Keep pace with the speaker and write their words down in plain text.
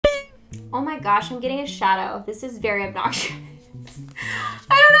Oh my gosh, I'm getting a shadow. This is very obnoxious.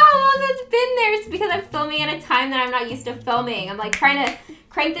 I don't know how long it's been there. It's because I'm filming at a time that I'm not used to filming. I'm like trying to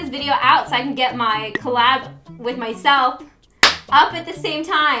crank this video out so I can get my collab with myself up at the same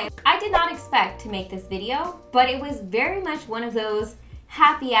time. I did not expect to make this video, but it was very much one of those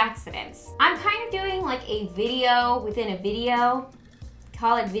happy accidents. I'm kind of doing like a video within a video,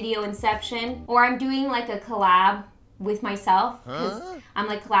 call it video inception, or I'm doing like a collab with myself, because I'm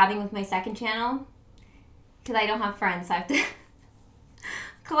like collabing with my second channel, because I don't have friends, so I have to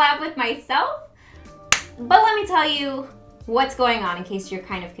collab with myself. But let me tell you what's going on in case you're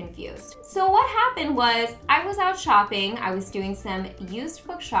kind of confused. So what happened was I was out shopping. I was doing some used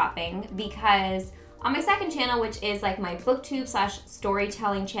book shopping because on my second channel, which is like my booktube /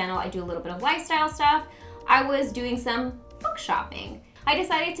 storytelling channel, I do a little bit of lifestyle stuff. I was doing some book shopping. I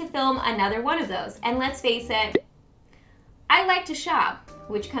decided to film another one of those, and let's face it, I like to shop,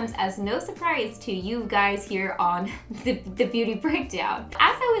 which comes as no surprise to you guys here on the Beauty Breakdown.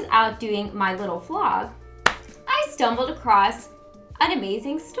 As I was out doing my little vlog, I stumbled across an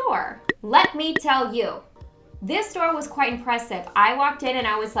amazing store. Let me tell you, this store was quite impressive. I walked in and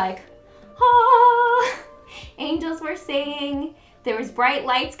I was like, ah, angels were singing, there was bright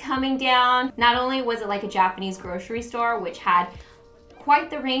lights coming down. Not only was it like a Japanese grocery store, which had quite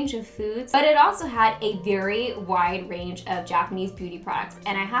the range of foods, but it also had a very wide range of Japanese beauty products.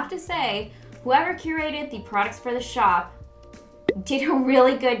 And I have to say, whoever curated the products for the shop did a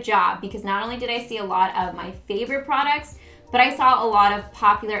really good job, because not only did I see a lot of my favorite products, but I saw a lot of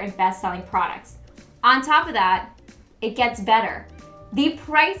popular and best-selling products. On top of that, it gets better. The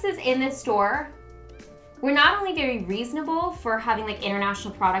prices in this store were not only very reasonable for having like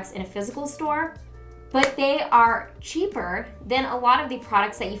international products in a physical store, but they are cheaper than a lot of the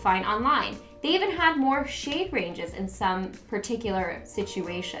products that you find online. They even had more shade ranges in some particular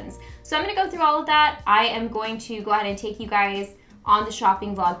situations. So I'm gonna go through all of that. I am going to go ahead and take you guys on the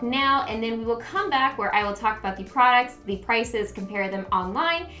shopping vlog now, and then we will come back where I will talk about the products, the prices, compare them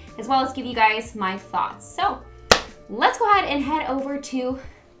online, as well as give you guys my thoughts. So let's go ahead and head over to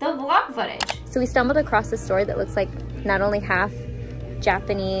the vlog footage. So we stumbled across a store that looks like not only half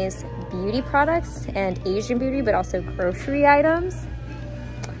Japanese beauty products and Asian beauty, but also grocery items.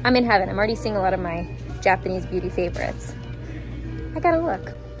 I'm in heaven. I'm already seeing a lot of my Japanese beauty favorites. I gotta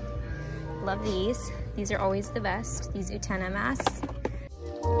look. Love these. These are always the best. These Utena masks.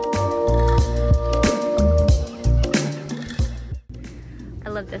 I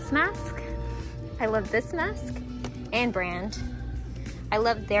love this mask. I love this mask and brand. I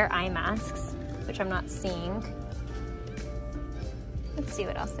love their eye masks, which I'm not seeing. Let's see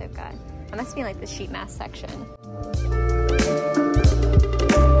what else they've got. It must be like the sheet mask section.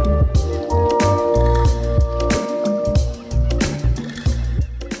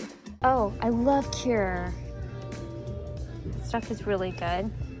 Oh, I love Cure. Stuff is really good.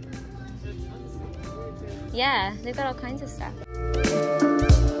 Yeah, they've got all kinds of stuff.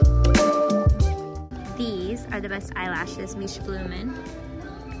 These are the best eyelashes, Miche Bloomin.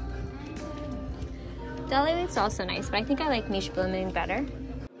 Dolly is also nice, but I think I like Miche Bloomin better.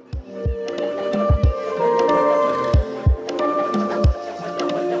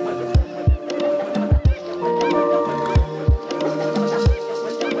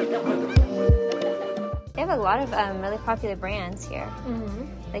 They have a lot of really popular brands here.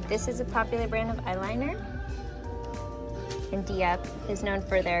 Like this is a popular brand of eyeliner. And D.Up is known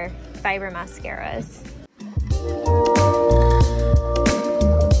for their fiber mascaras.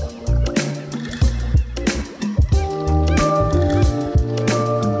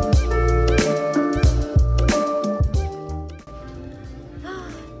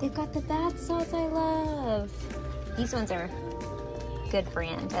 They've got the bath salts I love. These ones are good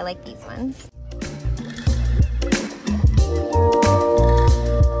brand. I like these ones.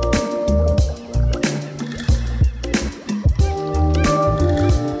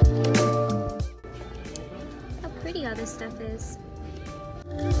 How pretty all this stuff is.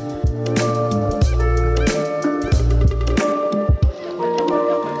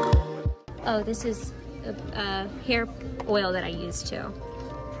 Oh, this is a hair oil that I use too.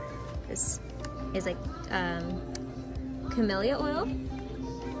 This is like Camellia oil.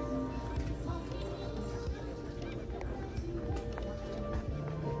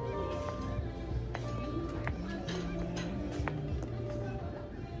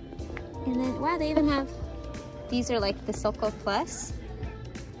 And then, wow, they even have, these are like the Silcot Plus.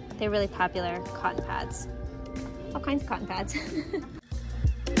 They're really popular cotton pads. All kinds of cotton pads.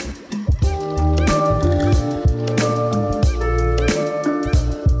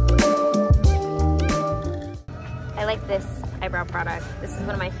 I like this eyebrow product. This is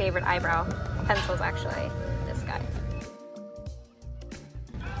one of my favorite eyebrow pencils actually, this guy.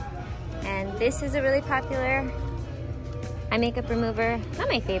 And this is a really popular eye makeup remover. Not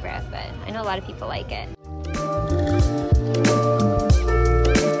my favorite, but I know a lot of people like it.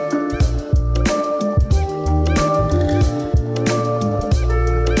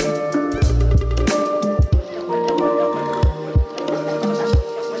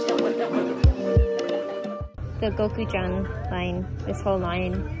 The Gochujang line, this whole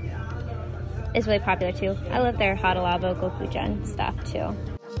line is really popular too. I love their Hot Lava Gochujang stuff too.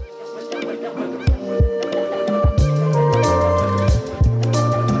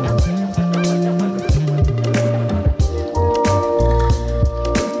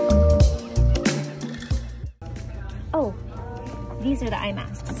 Oh, these are the eye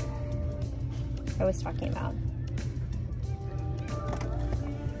masks I was talking about.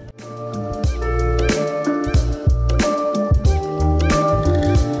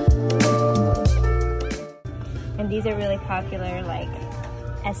 These are really popular, like,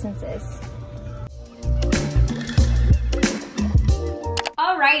 essences.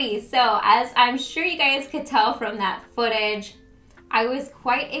 Alrighty, so as I'm sure you guys could tell from that footage, I was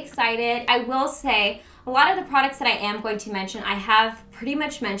quite excited. I will say, a lot of the products that I am going to mention, I have pretty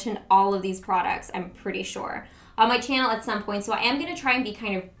much mentioned all of these products, I'm pretty sure, on my channel at some point. So I am going to try and be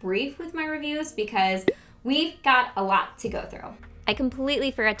kind of brief with my reviews because we've got a lot to go through. I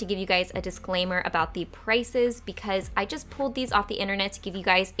completely forgot to give you guys a disclaimer about the prices because I just pulled these off the internet to give you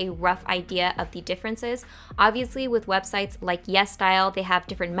guys a rough idea of the differences. Obviously, with websites like YesStyle, they have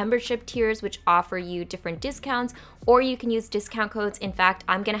different membership tiers which offer you different discounts, or you can use discount codes. In fact,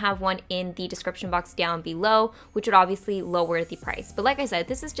 I'm gonna have one in the description box down below, which would obviously lower the price. But like I said,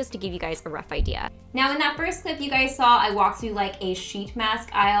 this is just to give you guys a rough idea. Now, in that first clip you guys saw, I walked through like a sheet mask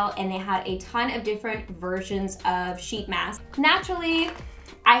aisle and they had a ton of different versions of sheet masks. Naturally,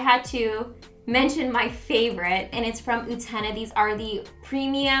 I had to mention my favorite, and it's from Utena. These are the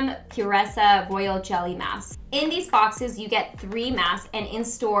premium Puresa Royal Jelly masks. In these boxes, you get 3 masks, and in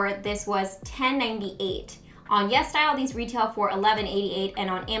store, this was $10.98. On YesStyle, these retail for $11.88, and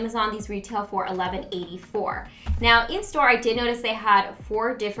on Amazon, these retail for $11.84. Now, in store, I did notice they had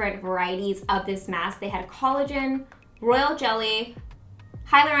 4 different varieties of this mask. They had collagen, royal jelly,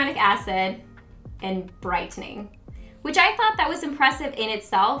 hyaluronic acid, and brightening, which I thought that was impressive in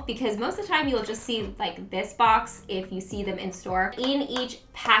itself because most of the time you'll just see like this box if you see them in store. In each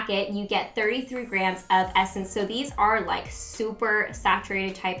packet, you get 33 grams of essence. So these are like super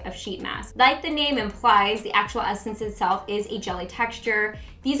saturated type of sheet masks. Like the name implies, the actual essence itself is a jelly texture.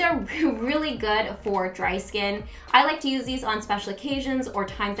 These are really good for dry skin. I like to use these on special occasions or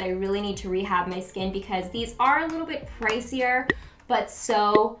times that I really need to rehab my skin because these are a little bit pricier, but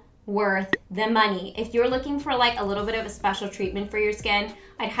so worth the money. If you're looking for like a little bit of a special treatment for your skin,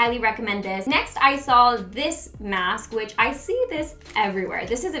 I'd highly recommend this. Next, I saw this mask, which I see this everywhere.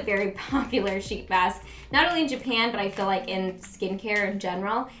 This is a very popular sheet mask, not only in Japan, but I feel like in skincare in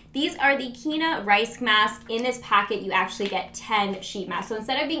general. These are the Keana rice masks. In this packet, you actually get 10 sheet masks. So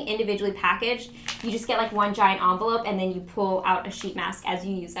instead of being individually packaged, you just get like one giant envelope and then you pull out a sheet mask as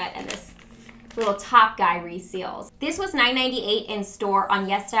you use it, and this little top guy reseals. This was $9.98 in store. On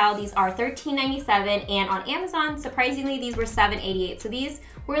YesStyle, these are $13.97, and on Amazon, surprisingly, these were $7.88. So these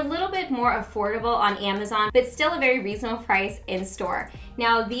were a little bit more affordable on Amazon, but still a very reasonable price in store.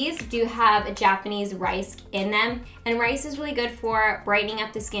 Now, these do have a Japanese rice in them, and rice is really good for brightening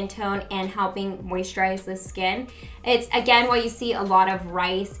up the skin tone and helping moisturize the skin. It's, again, why you see a lot of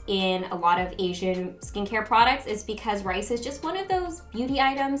rice in a lot of Asian skincare products is because rice is just one of those beauty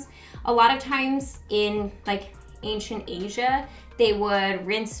items. A lot of times in like ancient Asia, they would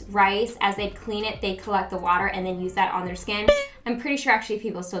rinse rice. As they'd clean it, they'd collect the water and then use that on their skin. I'm pretty sure actually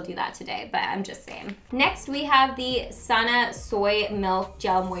people still do that today, but I'm just saying. Next, we have the Sana Soy Milk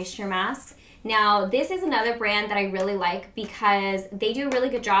Gel Moisture Mask. Now, this is another brand that I really like because they do a really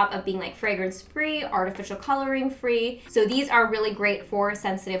good job of being like fragrance-free, artificial coloring-free. So these are really great for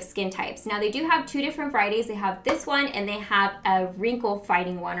sensitive skin types. Now, they do have 2 different varieties. They have this one and they have a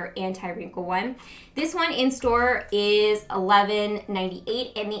wrinkle-fighting one or anti-wrinkle one. This one in store is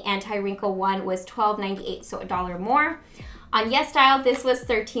 $11.98 and the anti-wrinkle one was $12.98, so $1 more. On YesStyle, this was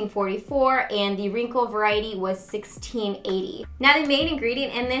 $13.44 and the wrinkle variety was $16.80. Now, the main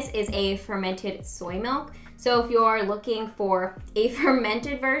ingredient in this is a fermented soy milk. So if you're looking for a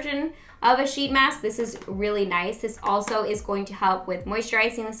fermented version of a sheet mask, this is really nice. This also is going to help with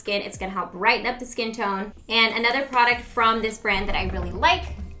moisturizing the skin. It's gonna help brighten up the skin tone. And another product from this brand that I really like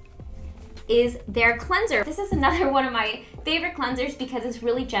is their cleanser. This is another one of my favorite cleansers because it's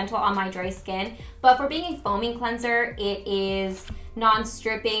really gentle on my dry skin. But for being a foaming cleanser, it is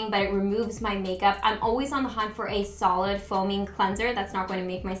non-stripping, but it removes my makeup. I'm always on the hunt for a solid foaming cleanser that's not going to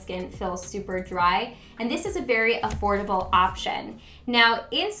make my skin feel super dry. And this is a very affordable option. Now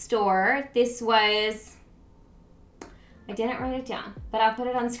in store, this was, I didn't write it down, but I'll put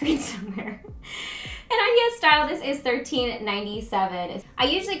it on screen somewhere. And on YesStyle, this is $13.97. I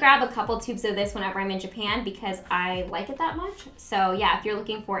usually grab a couple tubes of this whenever I'm in Japan because I like it that much. So yeah, if you're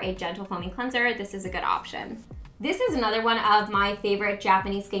looking for a gentle foaming cleanser, this is a good option. This is another one of my favorite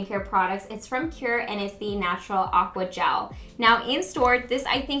Japanese skincare products. It's from Cure and it's the Natural Aqua Gel. Now in store, this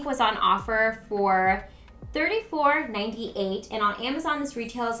I think was on offer for $34.98, and on Amazon this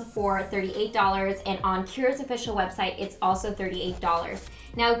retails for $38, and on Cure's official website it's also $38.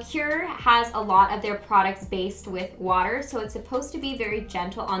 Now Cure has a lot of their products based with water, so it's supposed to be very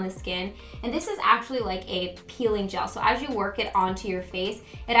gentle on the skin, and this is actually like a peeling gel. So as you work it onto your face,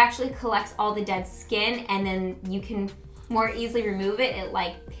 it actually collects all the dead skin and then you can more easily remove it. It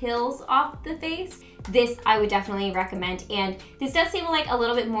like peels off the face. This I would definitely recommend, and this does seem like a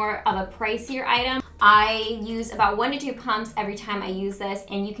little bit more of a pricier item. I use about 1 to 2 pumps every time I use this,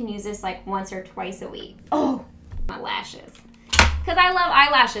 and you can use this like once or twice a week. Oh, my lashes. Because I love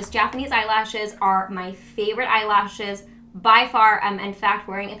eyelashes. Japanese eyelashes are my favorite eyelashes by far. I'm in fact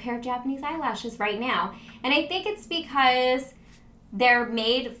wearing a pair of Japanese eyelashes right now. And I think it's because they're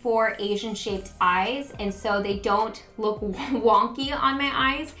made for Asian shaped eyes, and so they don't look wonky on my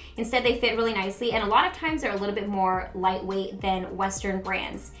eyes. Instead, they fit really nicely, and a lot of times they're a little bit more lightweight than Western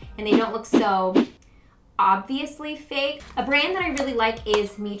brands, and they don't look so obviously fake. A brand that I really like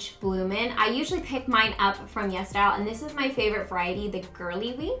is Miche Bloomin. I usually pick mine up from YesStyle, and this is my favorite variety, the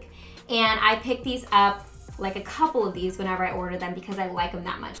Girly Wink, and I pick these up like a couple of these whenever I order them because I like them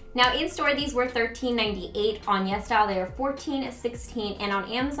that much. Now in store, these were $13.98. On YesStyle, they are $14.16, and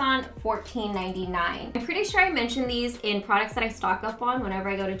on Amazon, $14.99. I'm pretty sure I mentioned these in products that I stock up on whenever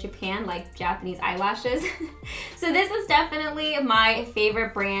I go to Japan, like Japanese eyelashes. So this is definitely my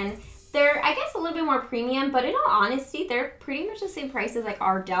favorite brand. They're, I guess, a little bit more premium, but in all honesty, they're pretty much the same price as like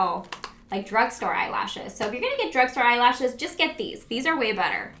Ardell, like drugstore eyelashes. So if you're gonna get drugstore eyelashes, just get these. These are way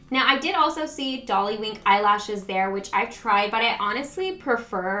better. Now I did also see Dolly Wink eyelashes there, which I've tried, but I honestly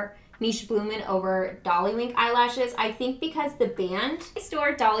prefer Miche Bloomin over Dolly Wink eyelashes. I think because the band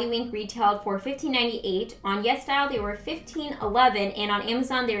store Dolly Wink retailed for $15.98. On YesStyle, they were $15.11, and on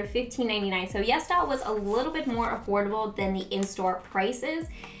Amazon, they were $15.99. So YesStyle was a little bit more affordable than the in-store prices.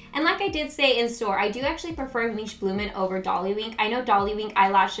 And like I did say in store, I do actually prefer Miche Bloomin over Dolly Wink. I know Dolly Wink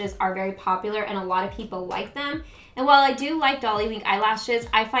eyelashes are very popular and a lot of people like them. And while I do like Dolly Wink eyelashes,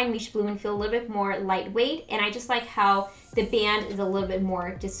 I find Miche Bloomin feel a little bit more lightweight, and I just like how the band is a little bit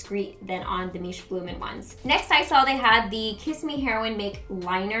more discreet than on the Miche Bloomin ones. Next I saw they had the Kiss Me Heroine Make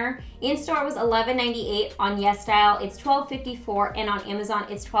Liner. In store it was $11.98. On YesStyle it's $12.54, and on Amazon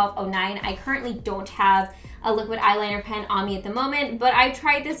it's $12.09. I currently don't have a liquid eyeliner pen on me at the moment, but I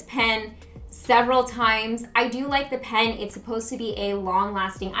tried this pen several times. I do like the pen. It's supposed to be a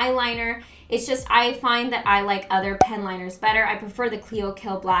long-lasting eyeliner. It's just I find that I like other pen liners better. I prefer the Clio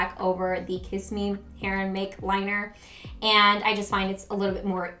Kill Black over the Kiss Me Heroine Make Liner, and I just find it's a little bit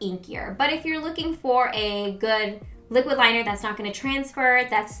more inkier. But if you're looking for a good liquid liner that's not going to transfer,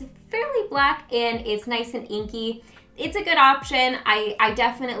 that's fairly black and it's nice and inky, it's a good option. I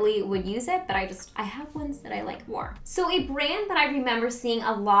definitely would use it, but I have ones that I like more. So a brand that I remember seeing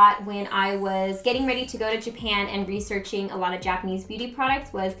a lot when I was getting ready to go to Japan and researching a lot of Japanese beauty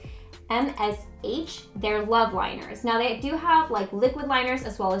products was MSH, their Loveliners. Now they do have like liquid liners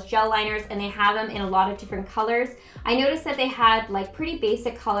as well as gel liners, and they have them in a lot of different colors. I noticed that they had like pretty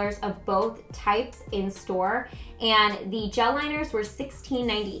basic colors of both types in store, and the gel liners were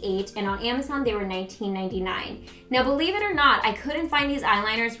 $16.98, and on Amazon they were $19.99. Now believe it or not, I couldn't find these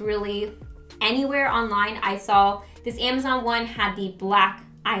eyeliners really anywhere online. I saw this Amazon one had the black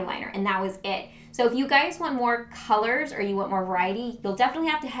eyeliner, and that was it. So if you guys want more colors or you want more variety, you'll definitely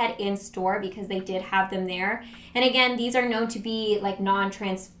have to head in store because they did have them there. And again, these are known to be like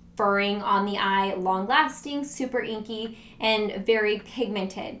non-transferring on the eye, long-lasting, super inky, and very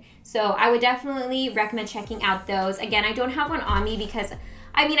pigmented. So I would definitely recommend checking out those. Again, I don't have one on me because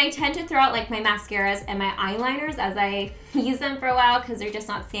I mean, I tend to throw out like my mascaras and my eyeliners as I use them for a while because they're just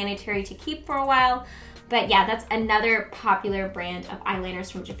not sanitary to keep for a while. But yeah, that's another popular brand of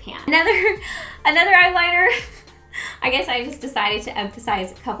eyeliners from Japan. Another eyeliner, I guess I just decided to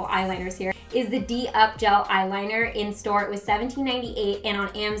emphasize a couple eyeliners here, is the D.Up Gel Liner. In store it was $17.98, and on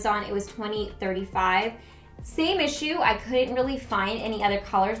Amazon it was $20.35. Same issue, I couldn't really find any other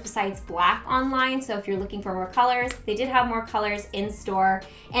colors besides black online, so if you're looking for more colors, they did have more colors in store.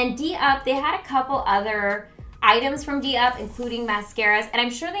 And D.Up, they had a couple other items from D.Up, including mascaras, and I'm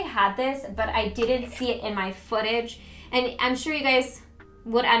sure they had this, but I didn't see it in my footage. And I'm sure you guys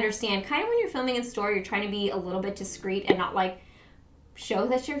would understand, kind of when you're filming in store, you're trying to be a little bit discreet and not like show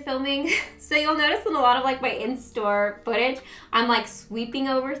that you're filming. So you'll notice in a lot of like my in-store footage, I'm like sweeping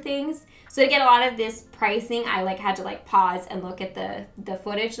over things. So to get a lot of this pricing, I like had to like pause and look at the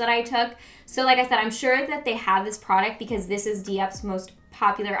footage that I took. So like I said, I'm sure that they have this product because this is D.Up's most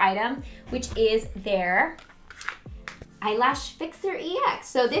popular item, which is their Eyelash Fixer EX.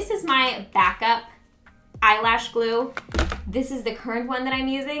 So this is my backup eyelash glue. This is the current one that I'm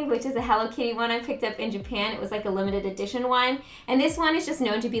using, which is a Hello Kitty one I picked up in Japan. It was like a limited edition one. And this one is just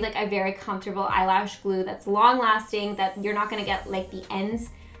known to be like a very comfortable eyelash glue that's long lasting, that you're not gonna get like the ends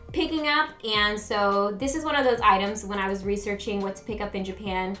picking up. And so this is one of those items when I was researching what to pick up in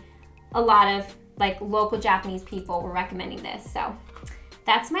Japan, a lot of like local Japanese people were recommending this. So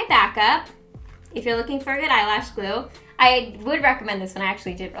that's my backup. If you're looking for a good eyelash glue, I would recommend this one. I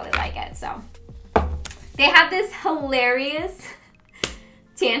actually did really like it. So they have this hilarious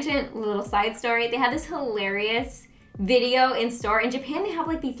tangent, little side story. They have this hilarious video in store. In Japan, they have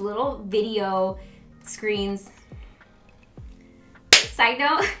like these little video screens. Side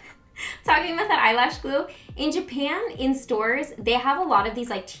note, talking about that eyelash glue, in Japan, in stores, they have a lot of these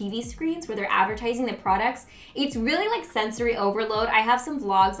like TV screens where they're advertising the products. It's really like sensory overload. I have some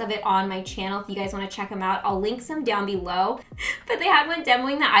vlogs of it on my channel if you guys want to check them out. I'll link some down below. But they had one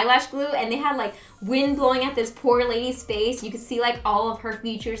demoing the eyelash glue and they had like wind blowing at this poor lady's face. You could see like all of her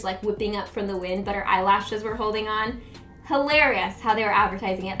features like whipping up from the wind, but her eyelashes were holding on. Hilarious how they were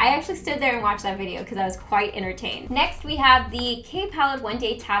advertising it. I actually stood there and watched that video because I was quite entertained. Next, we have the K Palette One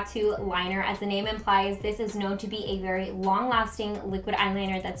Day Tattoo Liner. As the name implies, this is known to be a very long-lasting liquid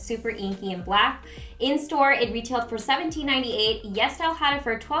eyeliner that's super inky and black. In store, it retailed for $17.98. YesStyle had it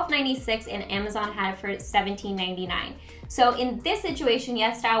for $12.96 and Amazon had it for $17.99. So in this situation,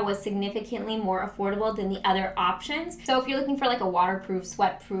 YesStyle was significantly more affordable than the other options. So if you're looking for like a waterproof,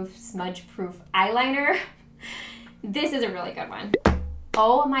 sweat-proof, smudge-proof eyeliner, this is a really good one.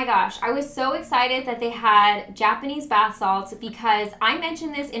 Oh my gosh, I was so excited that they had Japanese bath salts because I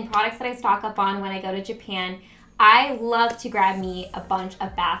mentioned this in products that I stock up on when I go to Japan. I love to grab me a bunch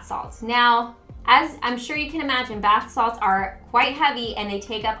of bath salts. Now, as I'm sure you can imagine, bath salts are quite heavy and they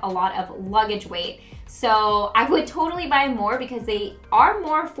take up a lot of luggage weight. So I would totally buy more because they are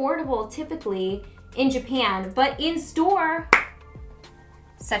more affordable typically in Japan, but in store,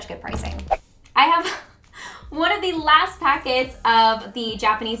 such good pricing. I have one of the last packets of the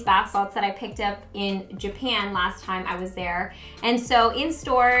Japanese bath salts that I picked up in Japan last time I was there. And so in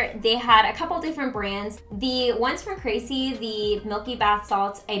store, they had a couple different brands. The ones from Kracie, the Milky Bath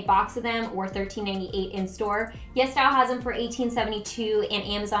Salts, a box of them were $13.98 in store. YesStyle has them for $18.72 and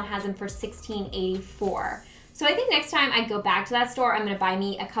Amazon has them for $16.84. So I think next time I go back to that store, I'm gonna buy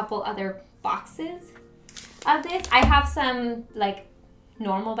me a couple other boxes of this. I have some like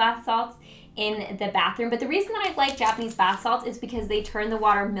normal bath salts in the bathroom, but the reason that I like Japanese bath salts is because they turn the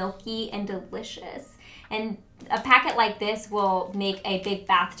water milky and delicious. And a packet like this will make a big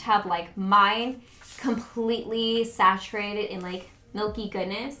bathtub like mine completely saturated in like milky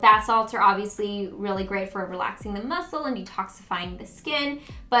goodness. Bath salts are obviously really great for relaxing the muscle and detoxifying the skin,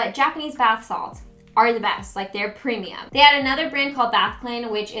 but Japanese bath salts are the best, like they're premium. They had another brand called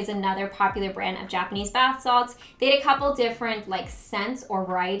BATHCLIN, which is another popular brand of Japanese bath salts. They had a couple different like scents or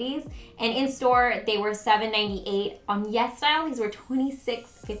varieties, and in store they were $7.98. On YesStyle, these were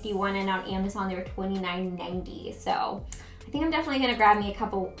 $26.51, and on Amazon they were $29.90. So I think I'm definitely gonna grab me a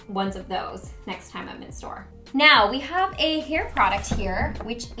couple ones of those next time I'm in store. Now we have a hair product here,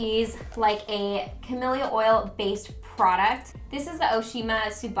 which is like a Camellia oil based product. This is the Oshima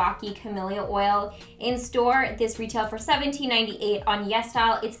Tsubaki Camellia oil. In store, this retailed for $17.98. On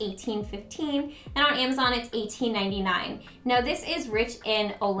YesStyle, it's $18.15, and on Amazon, it's $18.99. Now, this is rich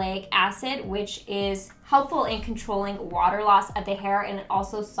in oleic acid, which is helpful in controlling water loss of the hair, and it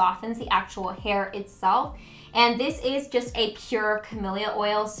also softens the actual hair itself. And this is just a pure camellia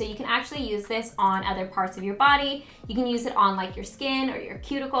oil, so you can actually use this on other parts of your body. You can use it on like your skin or your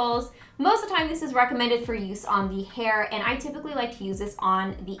cuticles. Most of the time this is recommended for use on the hair, and I typically like to use this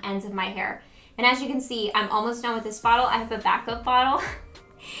on the ends of my hair. And as you can see, I'm almost done with this bottle. I have a backup bottle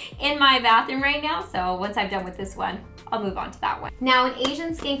in my bathroom right now, so once I'm done with this one, I'll move on to that one. Now in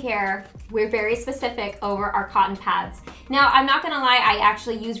Asian skincare, we're very specific over our cotton pads. Now, I'm not gonna lie, I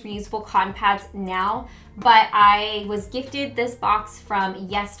actually use reusable cotton pads now, but I was gifted this box from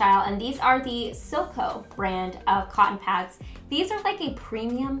YesStyle, and these are the Silcot brand of cotton pads. These are like a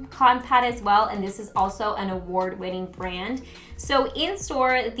premium cotton pad as well, and this is also an award-winning brand. So in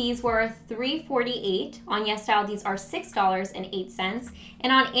store, these were $3.48. On YesStyle, these are $6.08.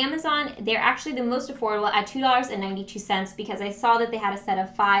 And on Amazon, they're actually the most affordable at $2.92 because I saw that they had a set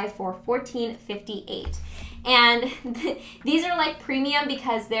of 5 for $14.58. And these are like premium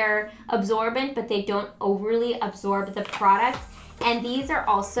because they're absorbent, but they don't overly absorb the product. And these are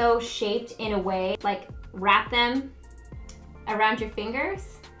also shaped in a way, like wrap them around your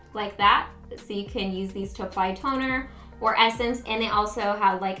fingers like that. So you can use these to apply toner or essence. And they also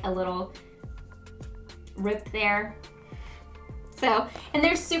have like a little rip there. So, and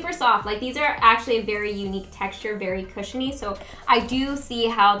they're super soft. Like these are actually a very unique texture, very cushiony. So I do see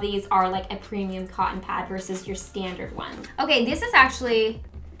how these are like a premium cotton pad versus your standard ones. Okay, this is actually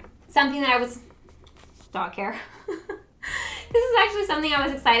something that I was, dog hair. This is actually something I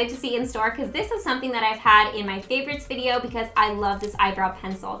was excited to see in store because this is something that I've had in my favorites video because I love this eyebrow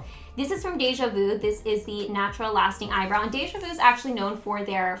pencil. This is from Dejavu. This is the Natural Lasting Eyebrow. And Dejavu is actually known for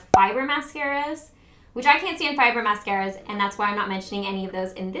their fiber mascaras, which I can't stand fiber mascaras, and that's why I'm not mentioning any of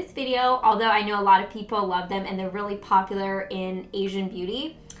those in this video, although I know a lot of people love them and they're really popular in Asian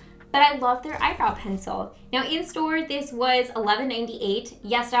beauty. But I love their eyebrow pencil. Now in store, this was $11.98.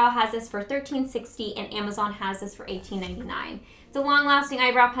 YesStyle has this for $13.60 and Amazon has this for $18.99. It's a long-lasting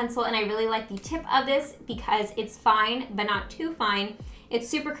eyebrow pencil and I really like the tip of this because it's fine, but not too fine. It's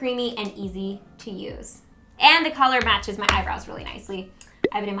super creamy and easy to use. And the color matches my eyebrows really nicely.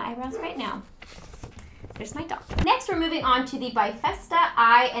 I have it in my eyebrows right now. There's my dog. Next, we're moving on to the Bifesta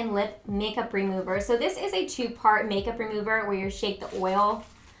Eye and Lip Makeup Remover. So this is a two-part makeup remover where you shake the oil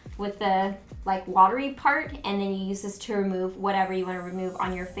with the like watery part and then you use this to remove whatever you want to remove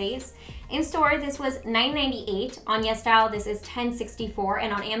on your face. In store, this was $9.98. On YesStyle, this is $10.64,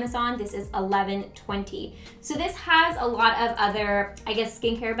 and on Amazon, this is $11.20. So this has a lot of other, I guess,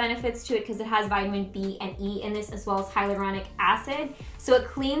 skincare benefits to it because it has vitamin B and E in this as well as hyaluronic acid. So it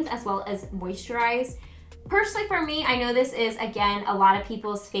cleans as well as moisturizes. Personally for me, I know this is, again, a lot of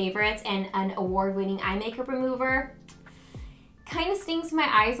people's favorites and an award-winning eye makeup remover. Kind of stings my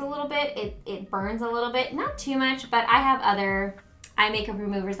eyes a little bit. It burns a little bit, not too much, but I have other eye makeup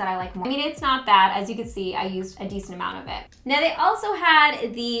removers that I like more. I mean, it's not bad. As you can see, I used a decent amount of it. Now, they also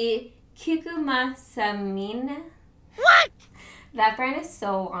had the Kikumasamine. What? That brand is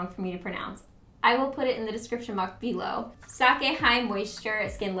so long for me to pronounce. I will put it in the description box below. Sake High Moisture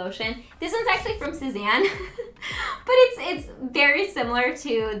Skin Lotion. This one's actually from Suzanne, but it's very similar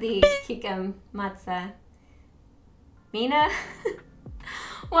to the Kikumatsa Mina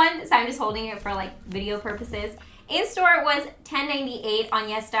one, so I'm just holding it for like video purposes. In store it was $10.98. On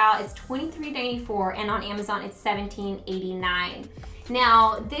YesStyle it's $23.94, and on Amazon it's $17.89.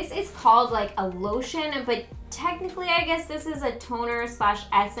 Now this is called like a lotion, but technically I guess this is a toner slash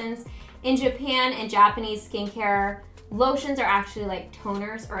essence. In Japan and Japanese skincare, lotions are actually like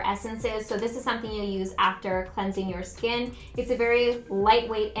toners or essences, so this is something you use after cleansing your skin. It's a very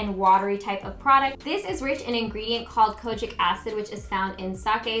lightweight and watery type of product. This is rich in an ingredient called kojic acid, which is found in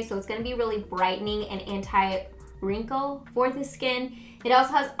sake, so it's going to be really brightening and anti-wrinkle for the skin. It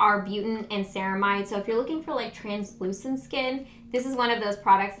also has arbutin and ceramide, so if you're looking for like translucent skin, this is one of those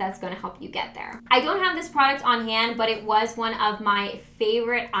products that's going to help you get there. I don't have this product on hand, but it was one of my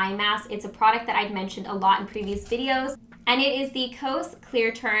favorite eye masks. It's a product that I'd mentioned a lot in previous videos, and it is the Kose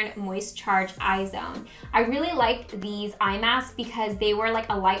Clear Turn Moist Charge Eye Zone. I really liked these eye masks because they were like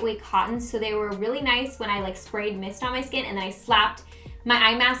a lightweight cotton, so they were really nice when I like sprayed mist on my skin and then I slapped my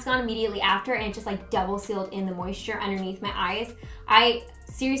eye mask on immediately after, and it just like double sealed in the moisture underneath my eyes. I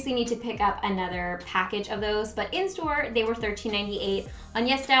seriously need to pick up another package of those, but in store they were $13.98. On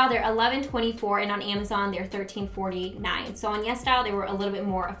YesStyle they're $11.24, and on Amazon they're $13.49. So on YesStyle they were a little bit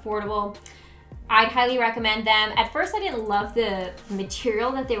more affordable. I'd highly recommend them. At first I didn't love the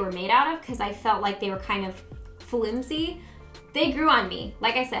material that they were made out of because I felt like they were kind of flimsy. They grew on me.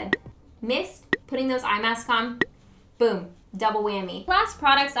 Like I said, mist, putting those eye masks on, boom. Double whammy. Last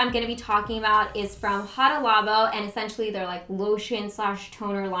products I'm going to be talking about is from Hada Labo, and essentially they're like lotion slash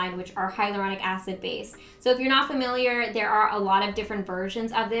toner line, which are hyaluronic acid based. So if you're not familiar, there are a lot of different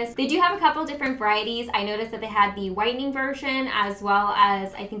versions of this. They do have a couple different varieties. I noticed that they had the whitening version as well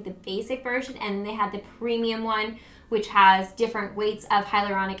as I think the basic version, and they had the premium one, which has different weights of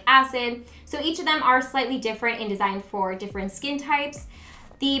hyaluronic acid. So each of them are slightly different and designed for different skin types.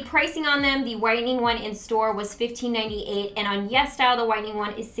 The pricing on them, the whitening one in store was $15.98, and on YesStyle, the whitening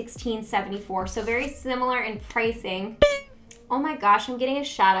one is $16.74. So very similar in pricing. Oh my gosh, I'm getting a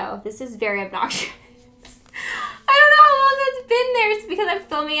shadow. This is very obnoxious. I don't know how long that's been there. It's because I'm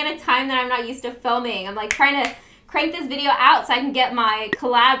filming at a time that I'm not used to filming. I'm like trying to crank this video out so I can get my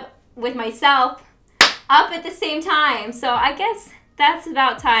collab with myself up at the same time. So I guess that's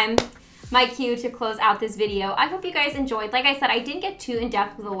about time. My cue to close out this video. I hope you guys enjoyed. Like I said, I didn't get too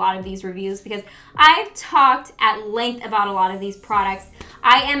in-depth with a lot of these reviews because I've talked at length about a lot of these products.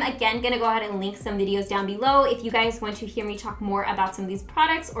 I am again gonna go ahead and link some videos down below if you guys want to hear me talk more about some of these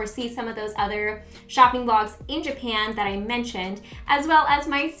products or see some of those other shopping vlogs in Japan that I mentioned, as well as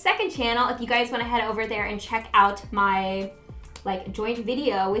my second channel if you guys want to head over there and check out my joint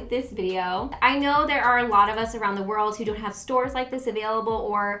video with this video. I know there are a lot of us around the world who don't have stores like this available,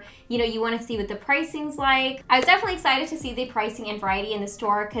 or you want to see what the pricing's like. I was definitely excited to see the pricing and variety in the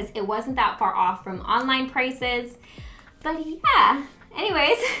store because it wasn't that far off from online prices. But yeah,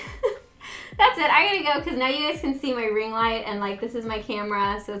 anyways, that's it. I gotta go because now you guys can see my ring light and this is my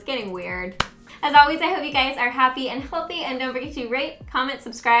camera, so it's getting weird. As always, I hope you guys are happy and healthy, and don't forget to rate, comment,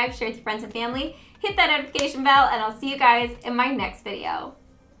 subscribe, share with your friends and family. Hit that notification bell, and I'll see you guys in my next video.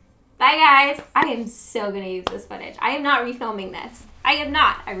 Bye, guys. I am so gonna use this footage. I am not refilming this. I am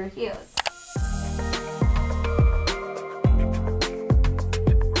not. I refuse.